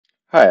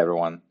Hi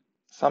everyone.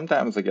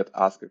 Sometimes I get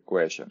asked a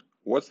question.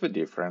 What's the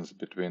difference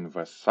between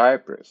the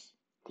Cypress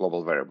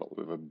global variable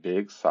with a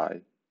big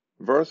psi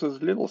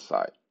versus little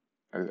psi,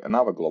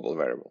 another global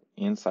variable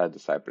inside the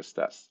Cypress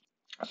test?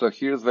 So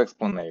here's the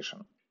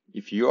explanation.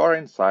 If you are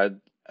inside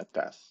a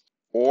test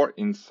or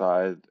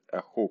inside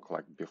a hook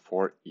like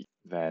before E,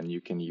 then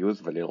you can use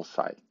the little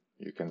psi.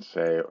 You can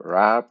say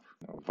wrap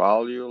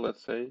value,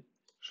 let's say,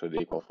 should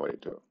equal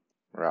 42.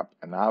 Wrap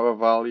another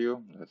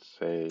value, let's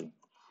say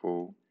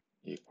foo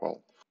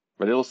equal.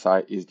 The little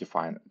psi is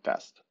defined a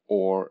test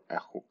or a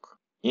hook.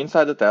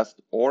 Inside the test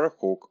or a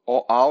hook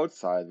or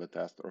outside the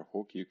test or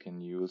hook, you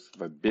can use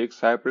the big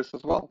Cypress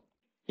as well.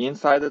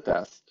 Inside the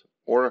test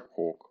or a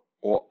hook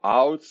or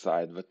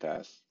outside the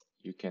test,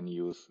 you can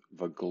use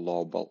the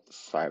global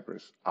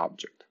Cypress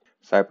object.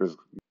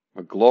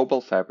 The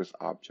global Cypress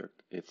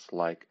object, it's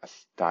like a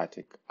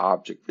static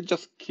object that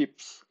just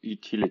keeps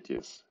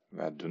utilities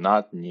that do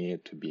not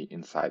need to be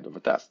inside of a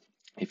test.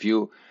 If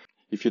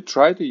you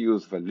try to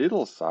use the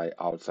little psi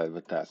outside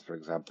the test, for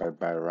example,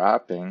 by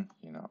wrapping,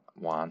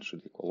 1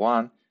 should equal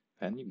 1,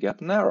 then you get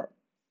an error.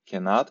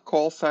 Cannot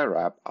call psi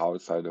wrap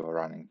outside of a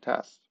running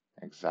test.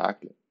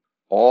 Exactly.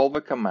 All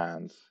the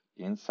commands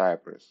in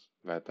Cypress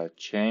that are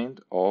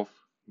chained of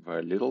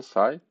the little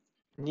psi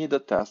need a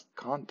test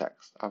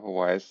context.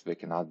 Otherwise, they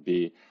cannot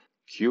be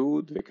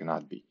queued, they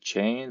cannot be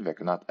chained, they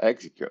cannot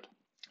execute.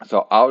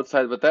 So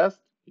outside the test,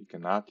 you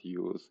cannot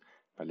use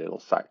the little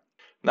psi.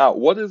 Now,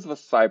 what is the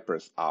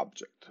Cypress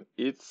object?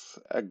 It's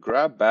a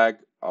grab bag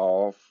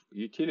of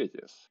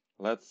utilities.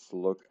 Let's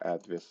look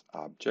at this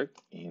object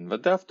in the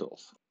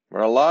DevTools. There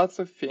are lots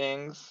of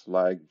things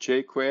like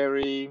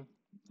jQuery,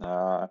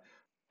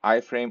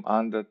 iframe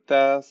under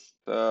test,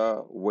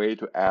 way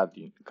to add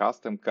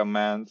custom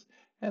commands,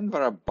 and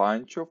there are a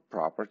bunch of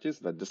properties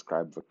that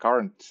describe the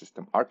current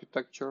system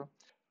architecture,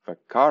 the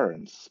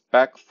current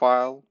spec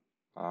file,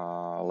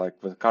 like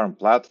the current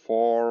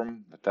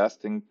platform, the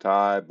testing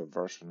type, the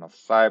version of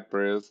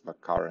Cypress, the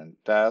current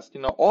test,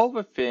 all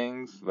the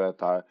things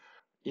that are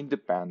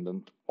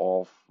independent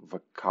of the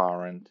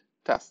current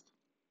test.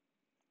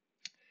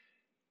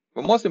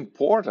 The most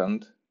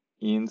important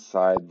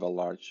inside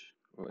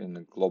in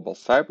the global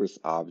Cypress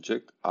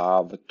object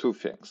are the two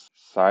things.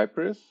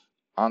 Cypress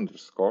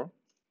underscore,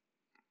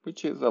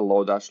 which is a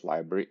Lodash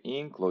library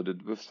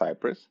included with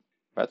Cypress.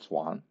 That's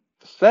one.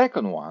 The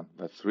second one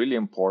that's really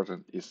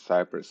important is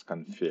Cypress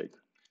config.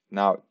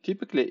 Now,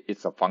 typically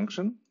it's a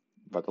function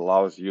that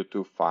allows you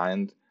to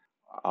find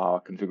a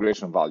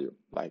configuration value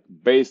like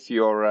base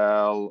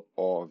URL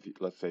or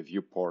let's say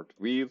viewport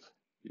with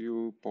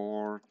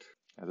viewport,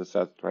 as I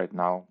said right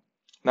now.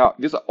 Now,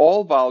 these are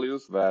all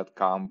values that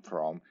come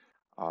from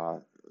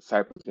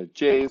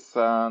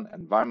Cypress.json,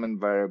 environment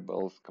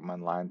variables,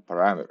 command line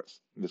parameters.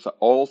 These are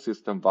all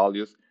system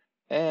values,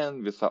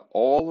 and these are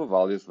all the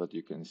values that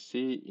you can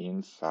see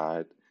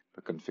inside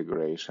the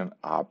configuration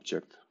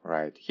object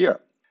right here.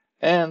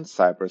 And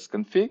Cypress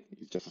config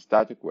is just a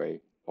static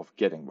way of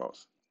getting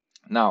those.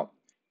 Now,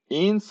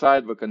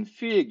 inside the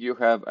config, you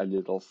have a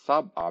little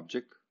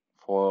sub-object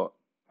for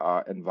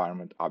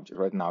environment object.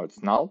 Right now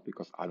it's null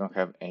because I don't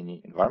have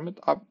any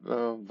environment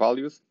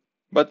values.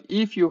 But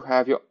if you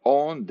have your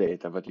own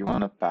data that you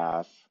want to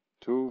pass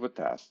to the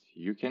test,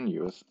 you can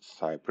use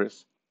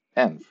Cypress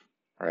env.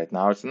 Right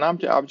now it's an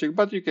empty object,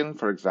 but you can,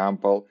 for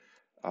example,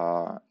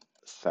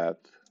 set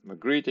the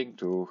greeting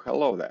to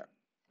hello there.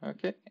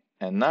 Okay,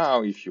 and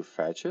now if you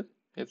fetch it,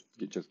 it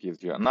just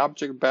gives you an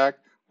object back,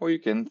 or you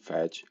can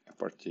fetch a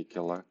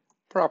particular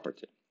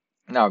property.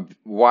 Now,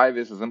 why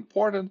this is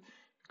important?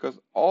 Because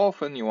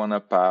often you want to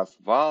pass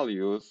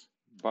values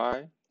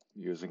by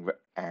using the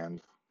env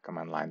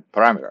command line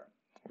parameter,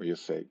 where you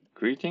say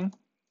greeting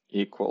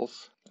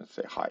equals, let's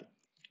say hi.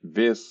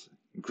 This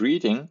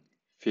greeting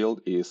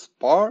field is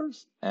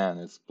parsed and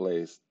it's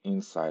placed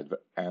inside the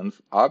env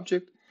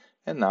object.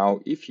 And now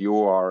if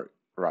you are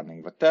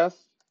running the test,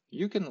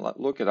 you can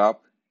look it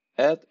up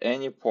at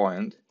any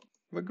point.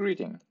 The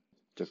greeting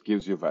just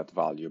gives you that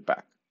value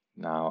back.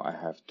 Now I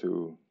have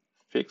to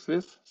fix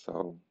this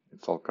so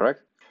it's all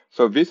correct.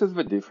 So this is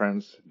the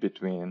difference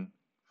between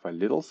the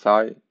little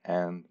psi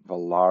and the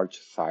large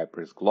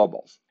Cypress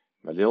globals.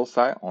 The little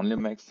psi only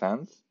makes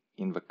sense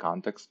in the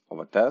context of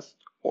a test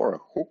or a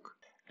hook,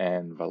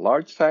 and the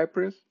large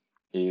Cypress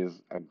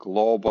is a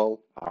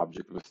global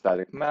object with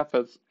static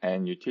methods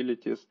and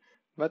utilities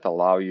that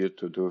allow you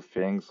to do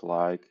things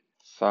like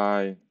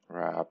psi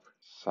wrap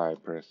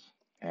Cypress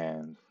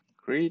and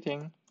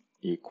greeting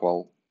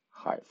equal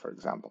hi, for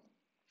example.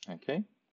 Okay,